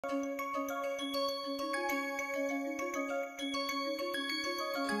While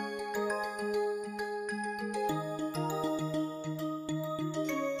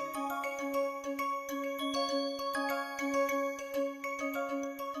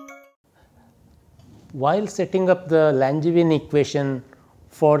setting up the Langevin equation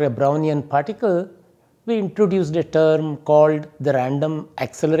for a Brownian particle, we introduced a term called the random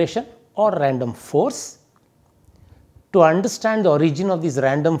acceleration or random force. To understand the origin of this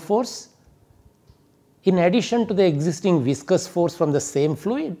random force, in addition to the existing viscous force from the same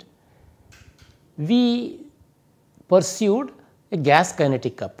fluid, we pursued a gas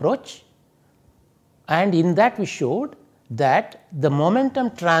kinetic approach, and in that we showed that the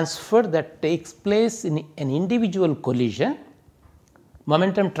momentum transfer that takes place in an individual collision,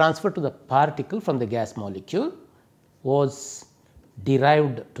 momentum transfer to the particle from the gas molecule, was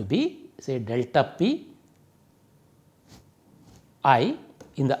derived to be say delta p I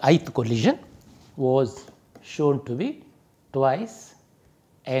in the ith collision was shown to be twice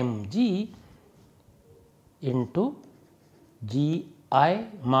mg into g I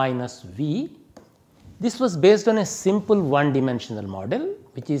minus v. This was based on a simple one dimensional model,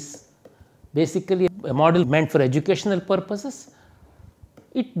 which is basically a model meant for educational purposes.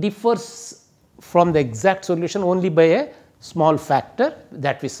 It differs from the exact solution only by a small factor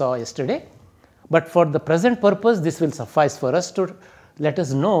that we saw yesterday, but for the present purpose this will suffice for us to let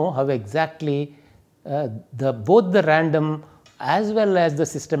us know how exactly both the random as well as the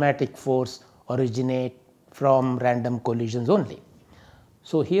systematic force originate from random collisions only.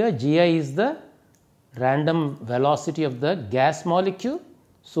 So, here Gi is the random velocity of the gas molecule.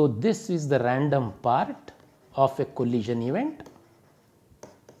 So, this is the random part of a collision event,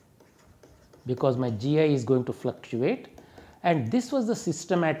 because my Gi is going to fluctuate, and this was the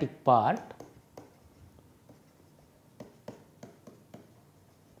systematic part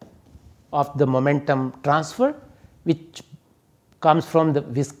of the momentum transfer, which comes from the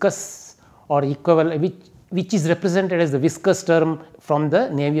viscous or equivalent, which is represented as the viscous term from the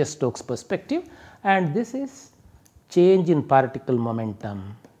Navier-Stokes perspective, and this is change in particle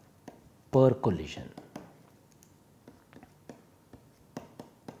momentum per collision.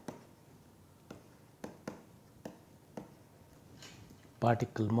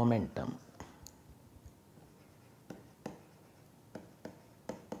 Particle momentum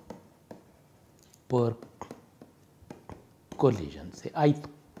per collision, say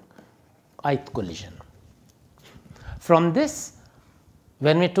ith collision. From this,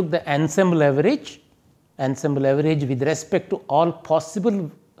 when we took the ensemble average with respect to all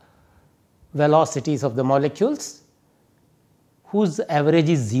possible velocities of the molecules whose average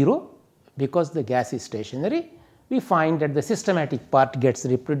is 0, because the gas is stationary, we find that the systematic part gets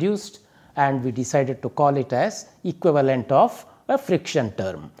reproduced, and we decided to call it as equivalent of a friction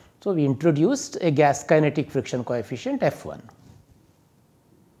term. So, we introduced a gas kinetic friction coefficient F1.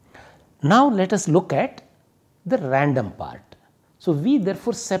 Now, let us look at the random part. So, we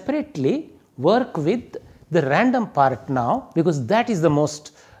therefore separately work with the random part now, because that is the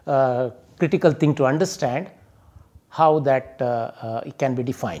most critical thing to understand how that it can be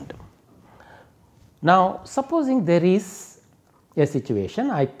defined. Now, supposing there is a situation,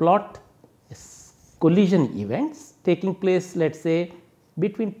 I plot collision events taking place, let us say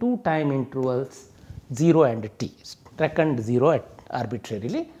between two time intervals 0 and t, reckoned 0 at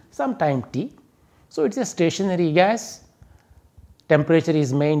arbitrarily some time t. So, it is a stationary gas, temperature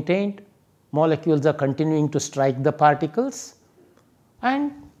is maintained, molecules are continuing to strike the particles,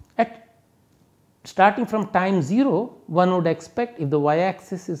 and at starting from time 0, one would expect, if the y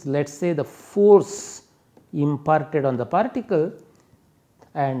axis is let us say the force imparted on the particle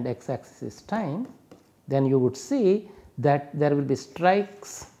and x axis is time, then you would see that there will be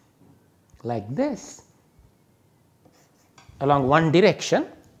strikes like this along one direction,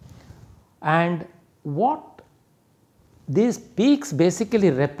 and what these peaks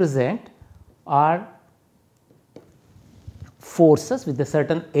basically represent are forces with a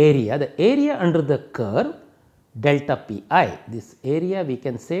certain area, the area under the curve delta pi. This area we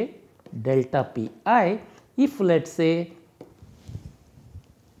can say delta pi if let us say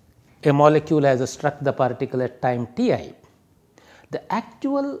a molecule has struck the particle at time Ti. The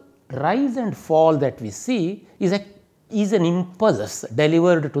actual rise and fall that we see is an impulse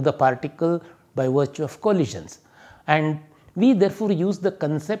delivered to the particle by virtue of collisions, and we therefore use the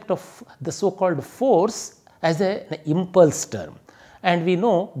concept of the so called force as an impulse term, and we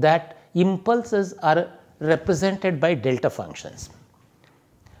know that impulses are represented by delta functions.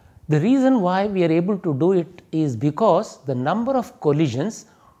 The reason why we are able to do it is because the number of collisions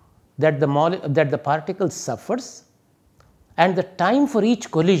that the particle suffers and the time for each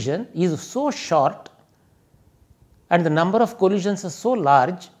collision is so short and the number of collisions are so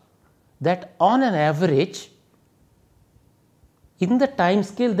large that on an average in the time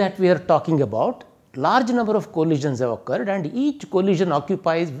scale that we are talking about, large number of collisions have occurred and each collision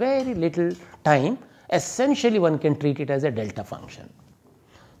occupies very little time. Essentially one can treat it as a delta function.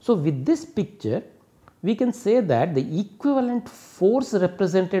 So, with this picture we can say that the equivalent force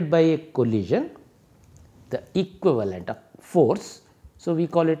represented by a collision, the equivalent of force, so we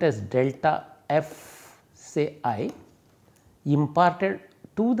call it as delta F say I, imparted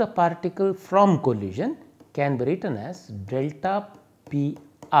to the particle from collision can be written as delta P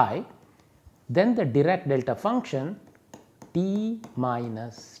I, then the Dirac delta function T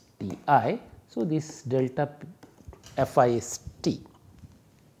minus T I. So, this delta F I is T.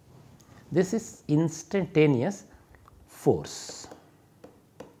 This is instantaneous force.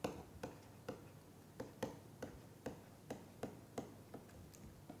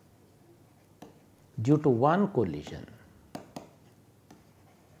 Due to one collision.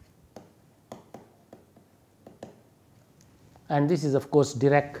 And this is of course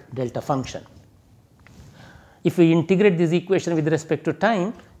Dirac delta function. If we integrate this equation with respect to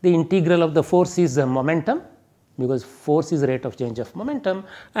time, the integral of the force is the momentum, because force is rate of change of momentum,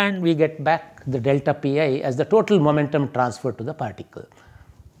 and we get back the delta P I as the total momentum transferred to the particle,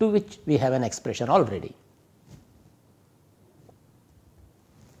 to which we have an expression already.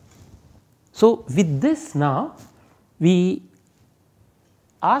 So, with this now we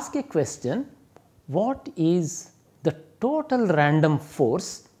ask a question, what is the total random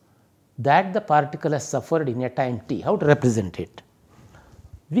force that the particle has suffered in a time t, how to represent it?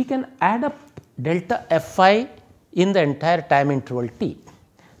 We can add up delta F I in the entire time interval t.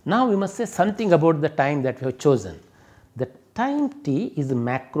 Now, we must say something about the time that we have chosen. The time t is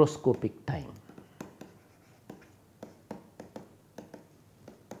macroscopic time.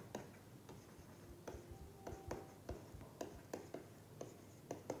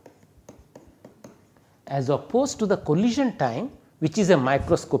 As opposed to the collision time, which is a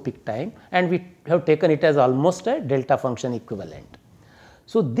microscopic time, and we have taken it as almost a delta function equivalent.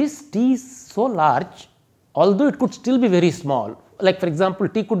 So, this t is so large, although it could still be very small, like for example,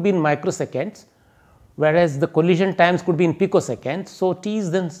 t could be in microseconds, whereas the collision times could be in picoseconds. So, t is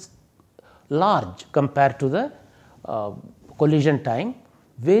then large compared to the collision time.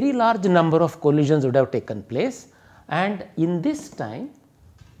 Very large number of collisions would have taken place, and in this time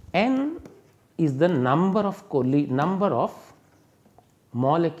n is the number of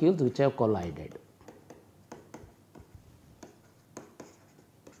molecules which have collided.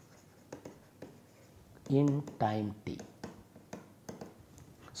 In time t.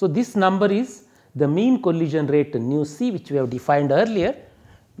 So, this number is the mean collision rate nu c, which we have defined earlier,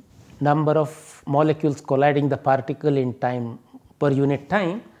 number of molecules colliding the particle in time per unit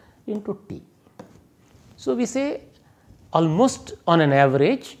time into t. So, we say almost on an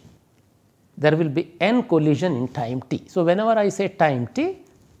average there will be n collision in time t. So, whenever I say time t,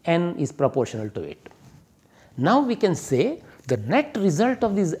 n is proportional to it. Now, we can say the net result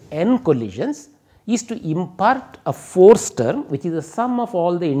of these n collisions is to impart a force term, which is the sum of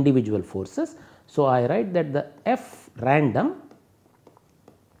all the individual forces. So, I write that the F random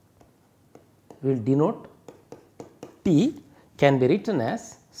will denote T, can be written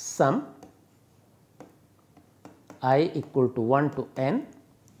as sum I equal to 1 to n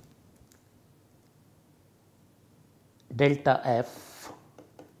delta F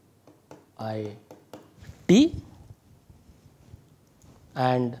I t,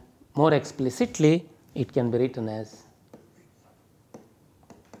 and more explicitly it can be written as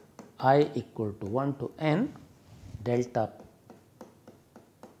I equal to 1 to n delta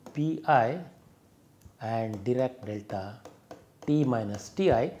P I and Dirac delta t minus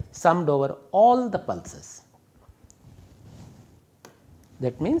T I summed over all the pulses.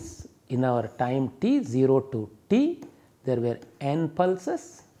 That means, in our time t 0 to t, there were n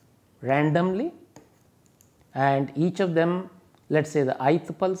pulses randomly, and each of them, let us say the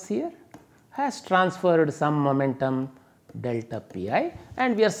ith pulse here, has transferred some momentum delta P I,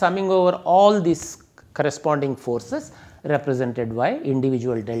 and we are summing over all these corresponding forces represented by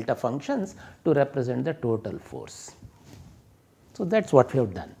individual delta functions to represent the total force. So, that is what we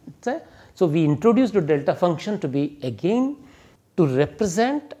have done. So, we introduced the delta function to be again to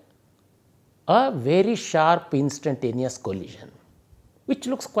represent a very sharp instantaneous collision, which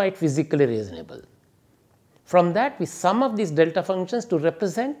looks quite physically reasonable. From that, we sum up these delta functions to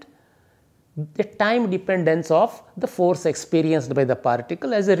represent the time dependence of the force experienced by the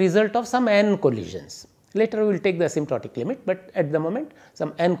particle as a result of some n collisions. Later we will take the asymptotic limit, but at the moment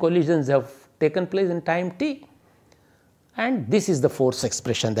some n collisions have taken place in time t, and this is the force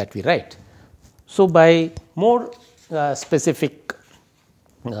expression that we write. So, by more specific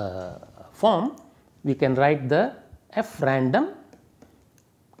form, we can write the F random,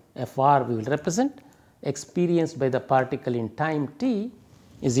 Fr we will represent, experienced by the particle in time t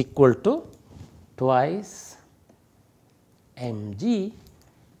is equal to twice mg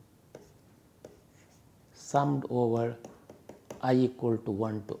summed over I equal to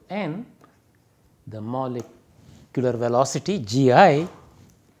 1 to n, the molecular velocity g I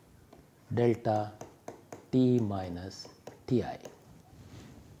delta t minus T I.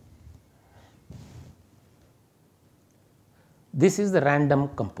 This is the random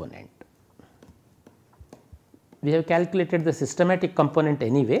component. We have calculated the systematic component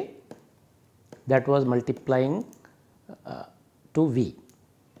anyway, that was multiplying to V,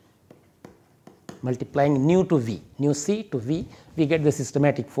 multiplying nu to V, nu C to V, we get the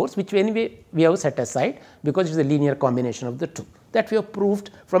systematic force, which anyway we have set aside because it is a linear combination of the two, that we have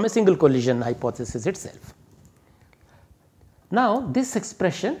proved from a single collision hypothesis itself. Now, this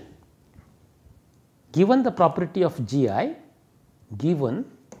expression, given the property of G I, given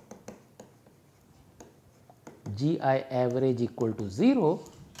G I average equal to 0,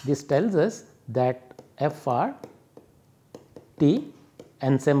 this tells us that Fr T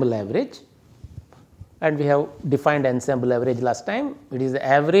ensemble average, and we have defined ensemble average last time, it is the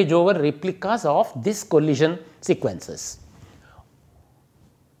average over replicas of this collision sequences.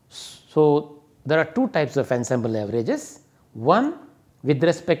 So, there are two types of ensemble averages, one with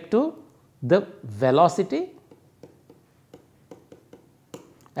respect to the velocity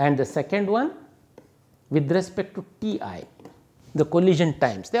and the second one with respect to T I, the collision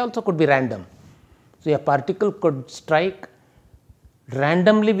times, they also could be random. So, a particle could strike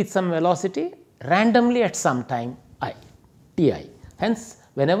randomly with some velocity, randomly at some time I, T I. Hence,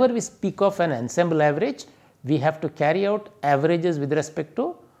 whenever we speak of an ensemble average, we have to carry out averages with respect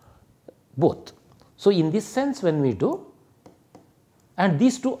to both. So, in this sense when we do, and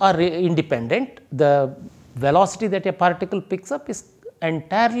these two are independent, the velocity that a particle picks up is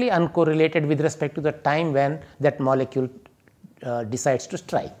entirely uncorrelated with respect to the time when that molecule decides to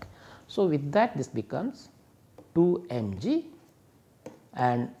strike. So, with that this becomes 2 mg,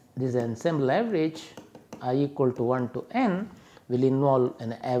 and this ensemble average I equal to 1 to n will involve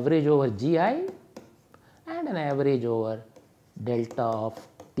an average over G I and an average over delta of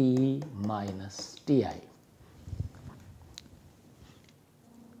T minus T I.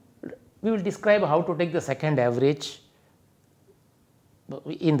 We will describe how to take the second average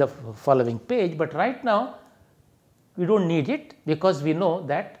in the following page, but right now we do not need it because we know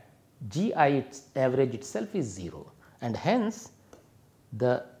that G I average itself is 0, and hence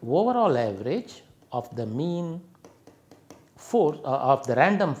the overall average of the mean force of the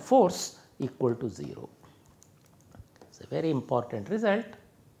random force equal to 0. It is a very important result,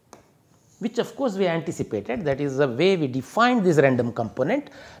 which of course we anticipated, that is the way we defined this random component,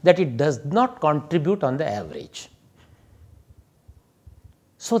 that it does not contribute on the average.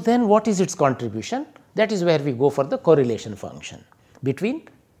 So, then what is its contribution? That is where we go for the correlation function between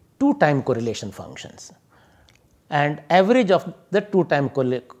two time correlation functions, and average of the two time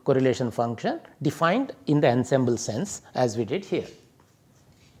correlation function defined in the ensemble sense as we did here.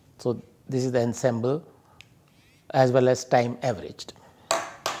 So, this is the ensemble as well as time averaged.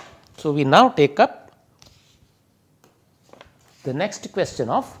 So, we now take up the next question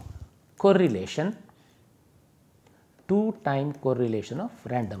of correlation, two time correlation of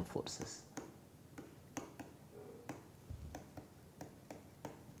random forces.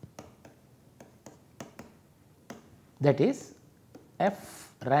 That is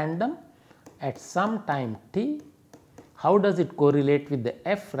F random at some time t, how does it correlate with the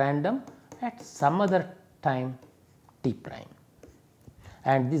F random at some other time t prime,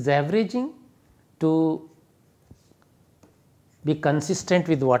 and this averaging, to be consistent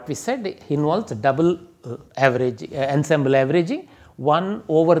with what we said, involves double average ensemble averaging, one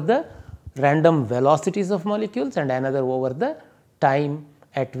over the random velocities of molecules and another over the time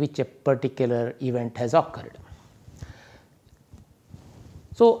at which a particular event has occurred.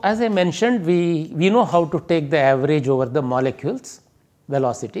 So, as I mentioned, we know how to take the average over the molecules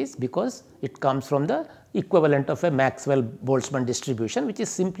velocities, because it comes from the equivalent of a Maxwell-Boltzmann distribution, which is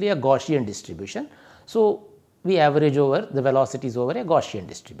simply a Gaussian distribution. So, we average over the velocities over a Gaussian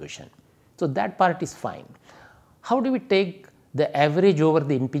distribution. So, that part is fine. How do we take the average over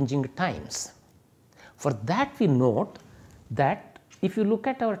the impinging times? For that we note that if you look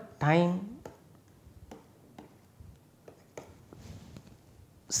at our time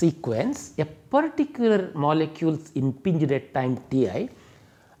sequence, a particular molecule impinged at time T I,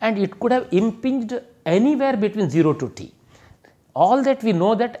 and it could have impinged anywhere between 0 to t. all that we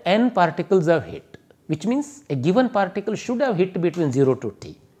know that n particles have hit, which means a given particle should have hit between 0 to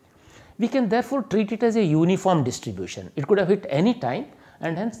t. We can therefore treat it as a uniform distribution. It could have hit any time,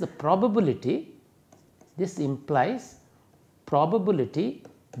 and hence the probability, this implies probability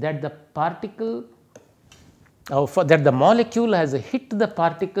that the particle that the molecule has hit the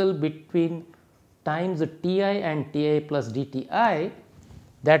particle between times Ti and Ti plus dTi,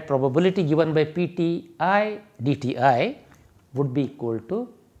 that probability given by Pti dTi would be equal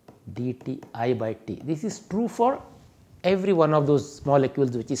to dTi by T. This is true for every one of those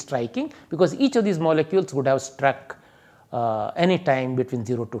molecules which is striking, because each of these molecules would have struck any time between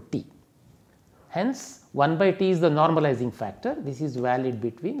 0 to T. Hence, 1 by T is the normalizing factor. This is valid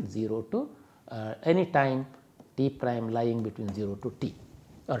between 0 to any time T prime lying between 0 to T,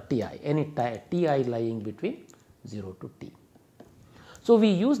 or Ti, any Ti lying between 0 to T. So, we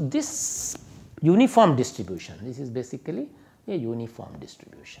use this uniform distribution. This is basically a uniform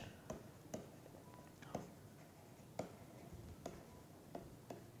distribution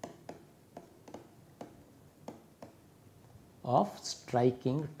of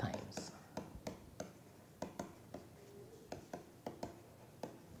striking times.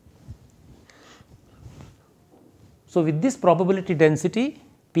 So, with this probability density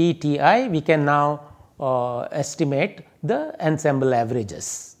Pti, we can now estimate the ensemble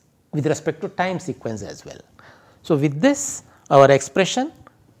averages with respect to time sequence as well. So, with this our expression,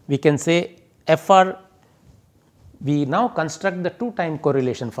 we can say Fr, we now construct the two time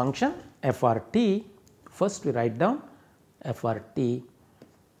correlation function Frt. First we write down Frt,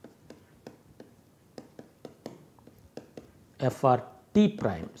 Frt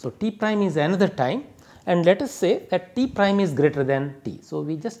prime. So, T prime is another time, and let us say that T prime is greater than T. So,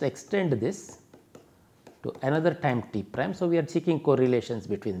 we just extend this to another time T prime. So, we are seeking correlations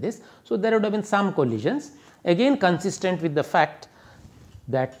between this. So, there would have been some collisions, again consistent with the fact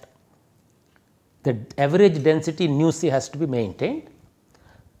that the average density nu c has to be maintained.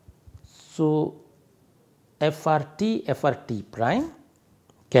 So, Frt prime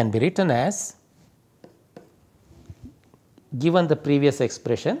can be written as, given the previous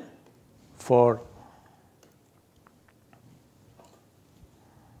expression for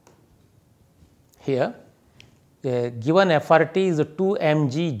here, given Frt is 2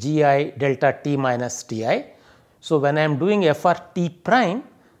 mg gi delta t minus Ti. So, when I am doing Frt prime,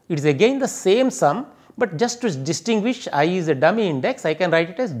 it is again the same sum, but just to distinguish I is a dummy index, I can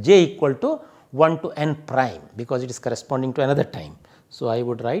write it as j equal to 1 to n prime, because it is corresponding to another time. So, I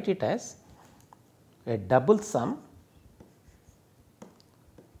would write it as a double sum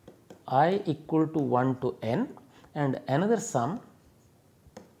I equal to 1 to n, and another sum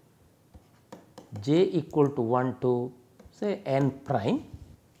j equal to 1 to say n prime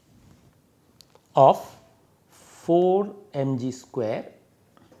of 4 mg square,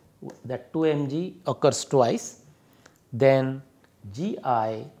 that 2 mg occurs twice, then gi,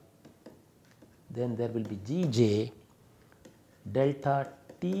 then there will be gj delta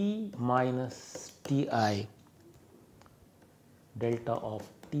t minus Ti delta of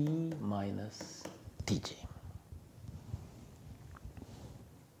t minus Tj.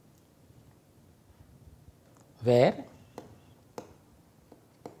 Where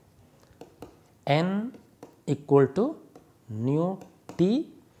n equal to nu t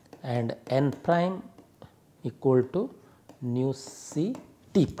and n prime equal to nu c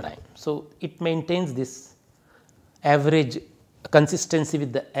t prime. So, it maintains this average consistency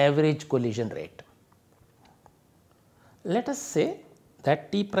with the average collision rate. Let us say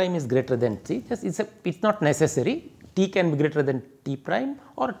that t prime is greater than t, it is not necessary, t can be greater than t prime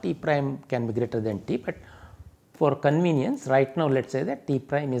or t prime can be greater than t, but for convenience right now let us say that t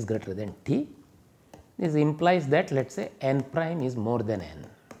prime is greater than t. This implies that let us say n prime is more than n.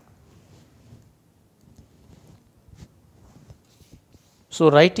 So,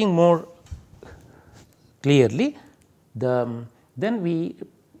 writing more clearly, then we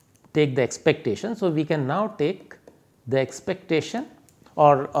take the expectation. So, we can now take the expectation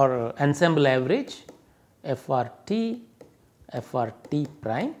or ensemble average Frt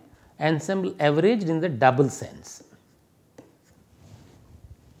prime, ensemble averaged in the double sense.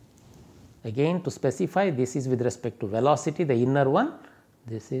 Again to specify, this is with respect to velocity, the inner one,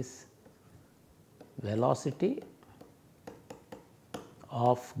 this is velocity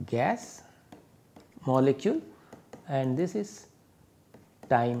of gas molecule and this is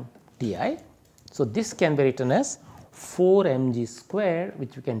time Ti. So, this can be written as 4 mg square,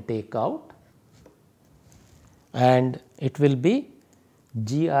 which we can take out, and it will be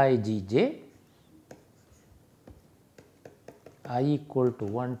Gij I equal to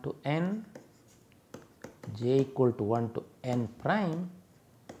 1 to n j equal to 1 to n prime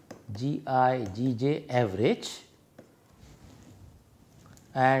gi gj average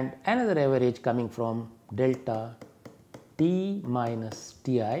and another average coming from delta t minus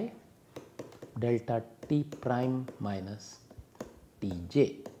ti delta t prime minus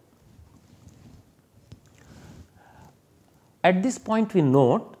tj. At this point we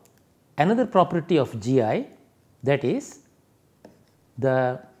note another property of gi, that is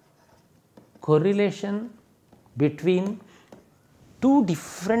the correlation between two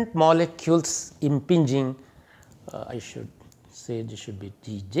different molecules impinging. I should say this should be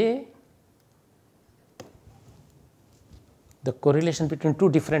Gj. The correlation between two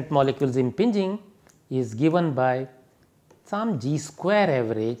different molecules impinging is given by some G square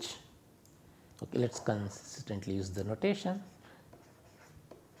average. Okay, let us consistently use the notation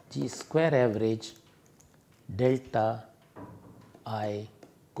G square average delta I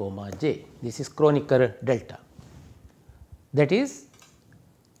comma j. This is Kronecker delta. That is,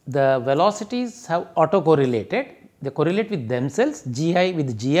 the velocities have autocorrelated, they correlate with themselves gi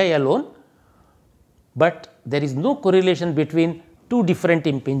with gi alone, but there is no correlation between two different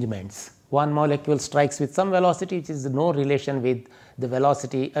impingements. One molecule strikes with some velocity which is no relation with the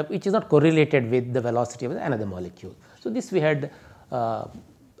velocity which is not correlated with the velocity of another molecule. So, this we had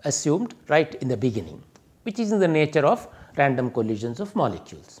assumed right in the beginning, which is in the nature of random collisions of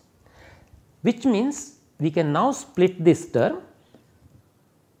molecules, which means we can now split this term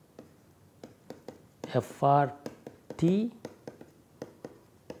FRT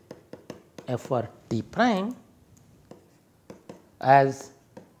prime as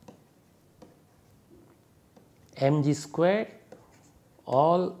mg squared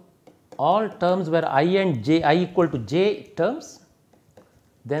all terms where I and j, I equal to j terms,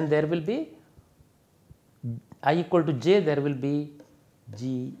 then there will be I equal to j, there will be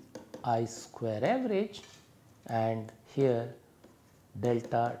g I square average, and here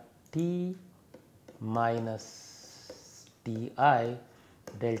delta t minus ti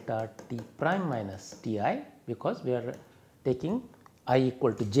delta t prime minus ti, because we are taking I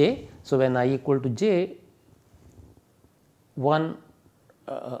equal to j. So, when I equal to j, one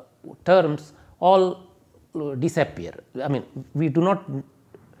terms all disappear. I mean, we do not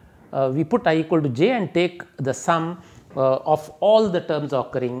we put I equal to j and take the sum of all the terms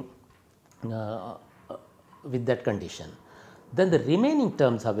occurring with that condition. Then the remaining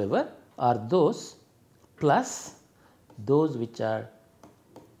terms, however, are those plus those which are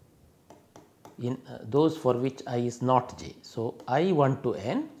in those for which I is not j. So, I 1 to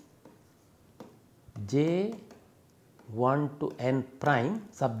n, j 1 to n prime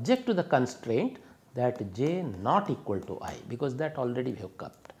subject to the constraint that j not equal to I, because that already we have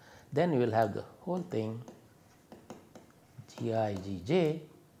kept. Then we will have the whole thing gi gj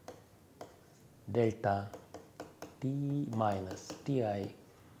delta t minus ti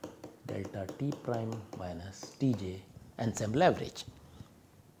delta t prime minus tj ensemble average.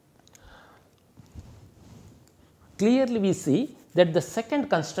 Clearly we see that the second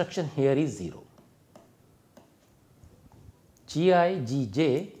construction here is 0. Gi gj,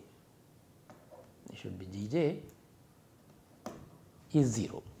 it should be gj, is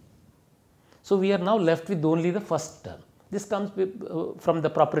 0. So, we are now left with only the first term. This comes from the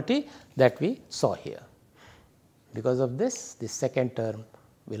property that we saw here. Because of this, this second term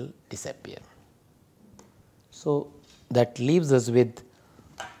will disappear. So, that leaves us with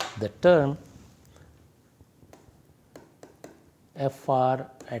the term Fr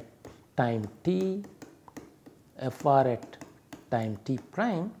at time t, Fr at time t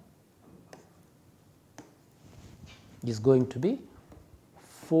prime is going to be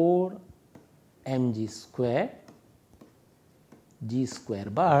 4 mg square g square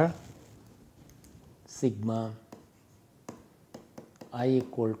bar sigma I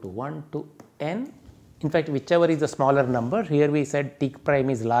equal to 1 to n. In fact, whichever is the smaller number, here we said t prime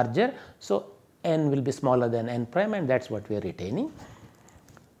is larger. So, n will be smaller than n prime, and that is what we are retaining.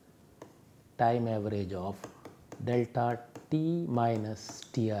 Time average of delta t minus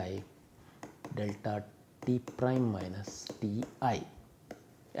ti delta t prime minus ti,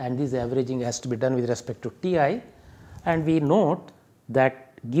 and this averaging has to be done with respect to ti, and we note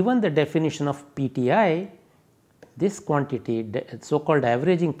that given the definition of PTI, this quantity, so called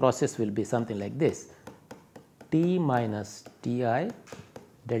averaging process, will be something like this: t minus ti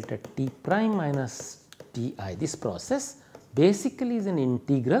delta t prime minus ti. This process basically is an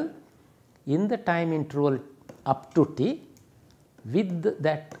integral in the time interval up to t, with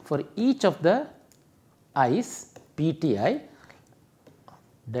that for each of the i's PTI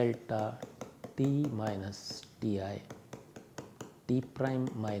delta t minus ti t prime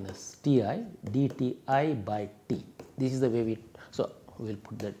minus ti dti by t. This is the way so we will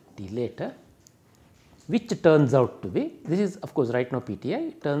put the t later, which turns out to be, this is of course right now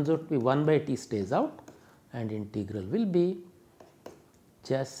pti, turns out to be 1 by t stays out and integral will be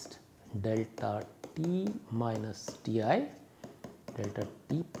just delta t minus ti, delta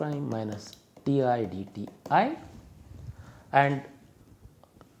t prime minus ti dti, and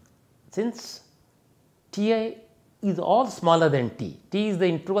since ti is all smaller than t is the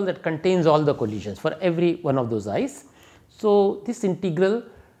interval that contains all the collisions for every one of those i's. So, this integral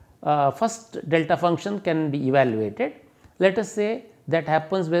first delta function can be evaluated. Let us say that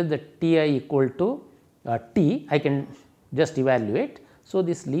happens where the ti equal to t, I can just evaluate. So,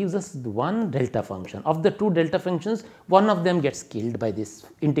 this leaves us one delta function. Of the two delta functions, one of them gets killed by this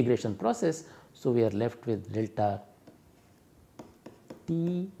integration process. So, we are left with delta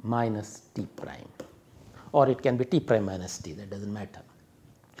t minus t prime, or it can be t prime minus t, that does not matter.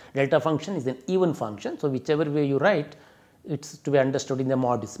 Delta function is an even function. So, whichever way you write, it is to be understood in the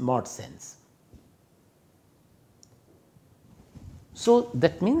mod sense. So,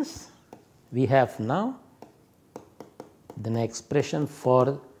 that means we have now an expression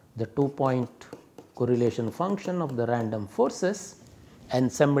for the 2-point correlation function of the random forces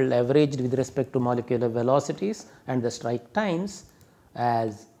ensemble averaged with respect to molecular velocities and the strike times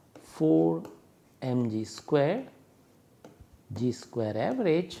as 4 mg square g square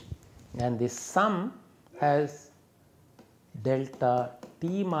average, and this sum has delta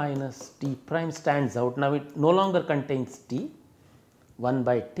t minus t prime stands out. Now, it no longer contains t, 1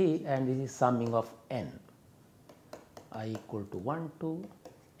 by t, and this is summing of n, I equal to 1 to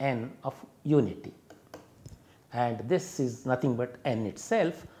n of unity, and this is nothing but n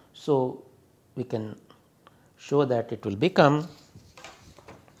itself. So, we can show that it will become,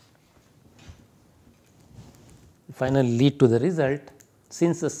 finally lead to the result,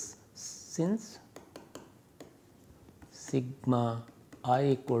 since sigma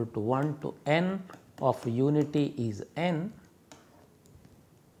I equal to 1 to n of unity is n,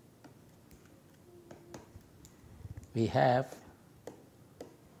 we have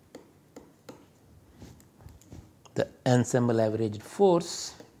the ensemble averaged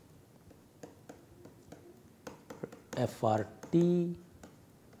force FRT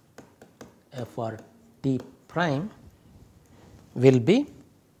prime will be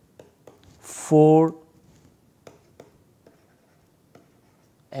 4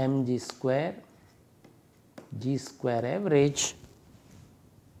 mg square g square average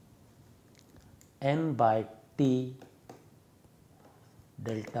n by t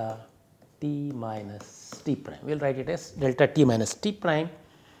delta t minus t prime. We will write it as delta t minus t prime.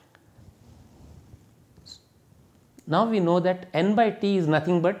 Now, we know that n by t is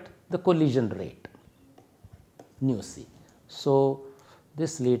nothing but the collision rate nu c. So,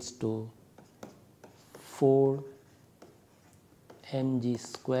 this leads to 4 mg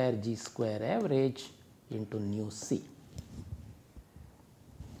square g square average into nu c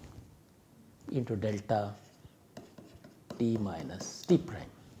into delta t minus t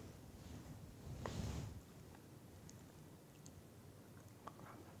prime.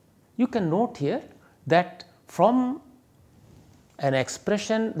 You can note here that from an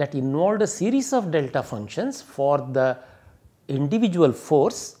expression that involved a series of delta functions for the individual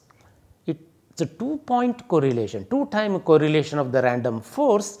force, it's a 2-point correlation, 2-time correlation of the random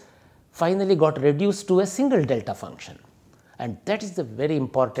force finally got reduced to a single delta function, and that is the very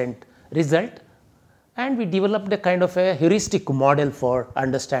important result. And we developed a kind of a heuristic model for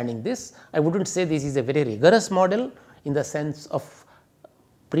understanding this. I would not say this is a very rigorous model in the sense of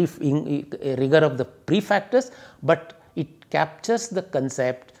rigor of the prefactors, but it captures the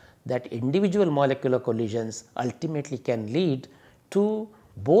concept that individual molecular collisions ultimately can lead to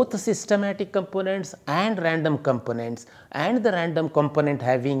both systematic components and random components, and the random component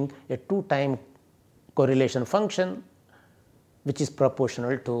having a 2-time correlation function which is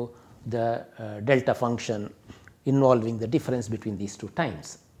proportional to the delta function involving the difference between these 2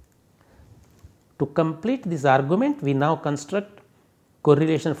 times. To complete this argument, we now construct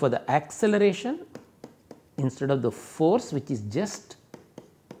correlation for the acceleration instead of the force, which is just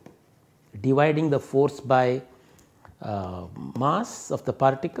dividing the force by mass of the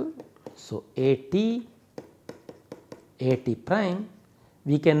particle. So, at prime,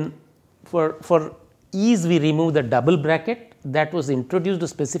 we can for ease we remove the double bracket that was introduced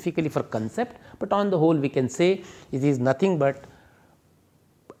specifically for concept, but on the whole we can say it is nothing but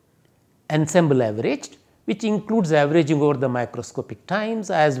ensemble averaged, which includes averaging over the microscopic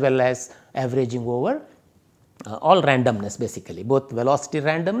times as well as averaging over all randomness, basically both velocity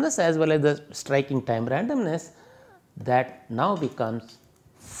randomness as well as the striking time randomness. that now becomes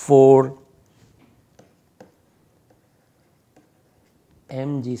 4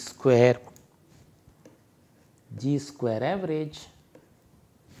 mg square g square average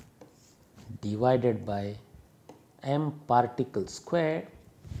divided by m particle square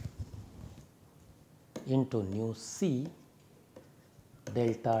into nu c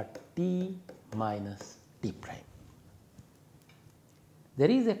delta t minus t prime. There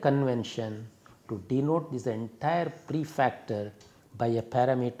is a convention to denote this entire prefactor by a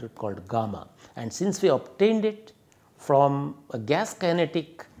parameter called gamma, and since we obtained it from a gas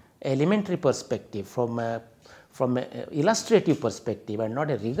kinetic elementary perspective, from a illustrative perspective and not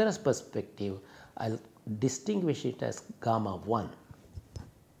a rigorous perspective, I will distinguish it as gamma 1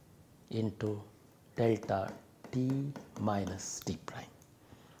 into delta t minus t prime.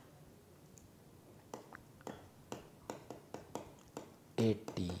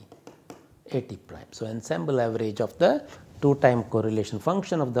 AT prime. So, ensemble average of the 2-time correlation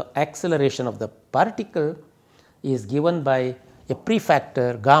function of the acceleration of the particle is given by a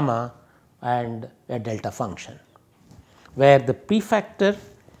prefactor gamma and a delta function, where the prefactor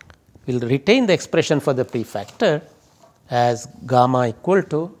will retain the expression for the prefactor as gamma equal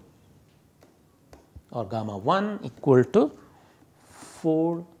to, or gamma 1 equal to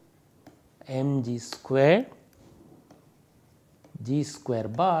 4 mg square g square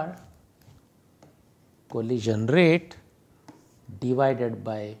bar collision rate divided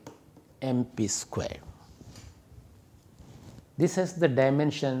by mp square. This has the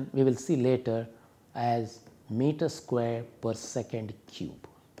dimension we will see later as meter square per second cube.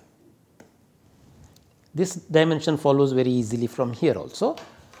 This dimension follows very easily from here also.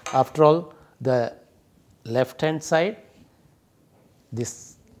 After all, the left hand side,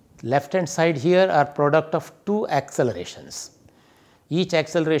 this left hand side here are product of two accelerations. Each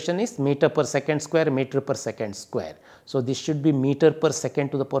acceleration is meter per second square, meter per second square. So, this should be meter per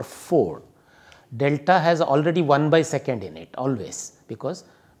second to the power 4. Delta has already 1 by second in it always, because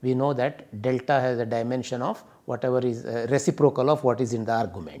we know that delta has a dimension of whatever is reciprocal of what is in the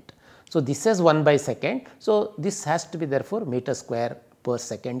argument. So, this has 1 by second. So, this has to be therefore meter square per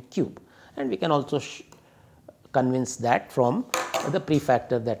second cube, and we can also convince that from the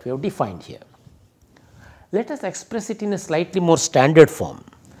prefactor that we have defined here. Let us express it in a slightly more standard form.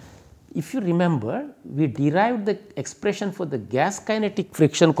 If you remember, we derived the expression for the gas kinetic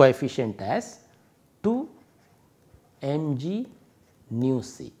friction coefficient as 2 mg nu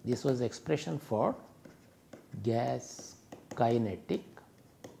c. This was the expression for gas kinetic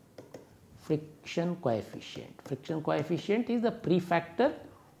friction coefficient. Friction coefficient is the prefactor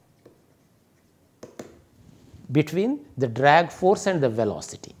between the drag force and the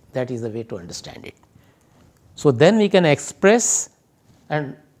velocity. That is the way to understand it. So, then we can express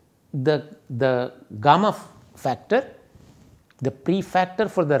and the gamma factor, the prefactor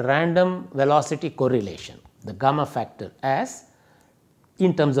for the random velocity correlation, the gamma factor as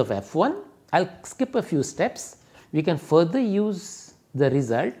in terms of F1. I will skip a few steps. We can further use the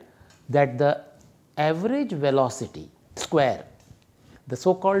result that the average velocity square, the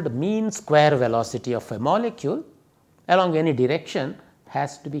so called mean square velocity of a molecule along any direction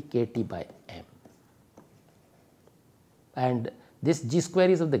has to be kT by m. And this g square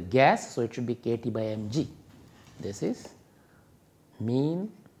is of the gas, so it should be kT by mg. This is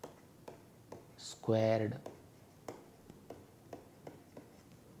mean squared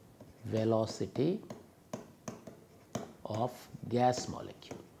velocity of gas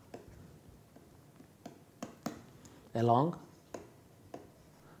molecule along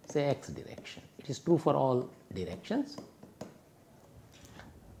say x direction. It is true for all directions.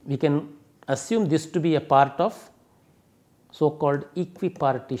 We can assume this to be a part of so called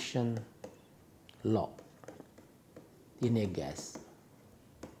equipartition law in a gas.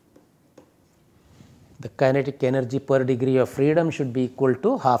 The kinetic energy per degree of freedom should be equal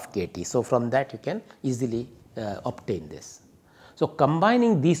to half kT. So, from that you can easily obtain this. So,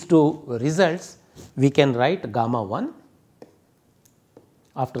 combining these two results, we can write gamma 1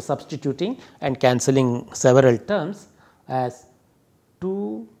 after substituting and cancelling several terms as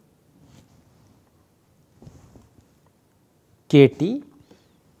 2 kT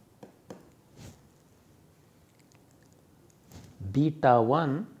beta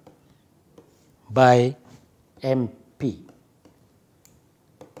 1 by mp,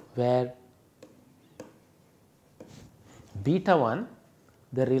 where beta 1,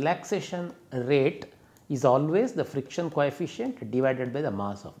 the relaxation rate is always the friction coefficient divided by the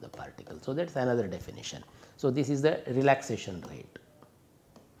mass of the particle. So, that is another definition. So, this is the relaxation rate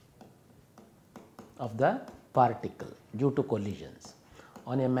of the particle due to collisions.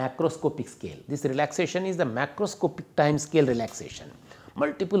 on a macroscopic scale. This relaxation is the macroscopic time scale relaxation.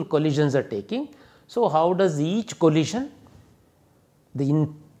 Multiple collisions are taking. So, how does each collision, the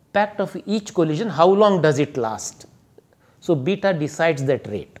impact of each collision, how long does it last? So, beta decides that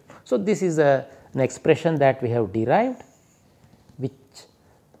rate. So, this is an expression that we have derived, which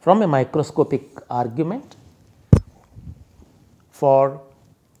from a microscopic argument for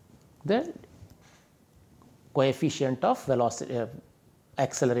the coefficient of velocity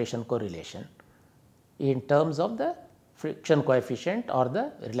acceleration correlation in terms of the friction coefficient or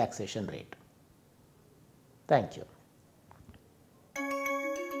the relaxation rate. Thank you.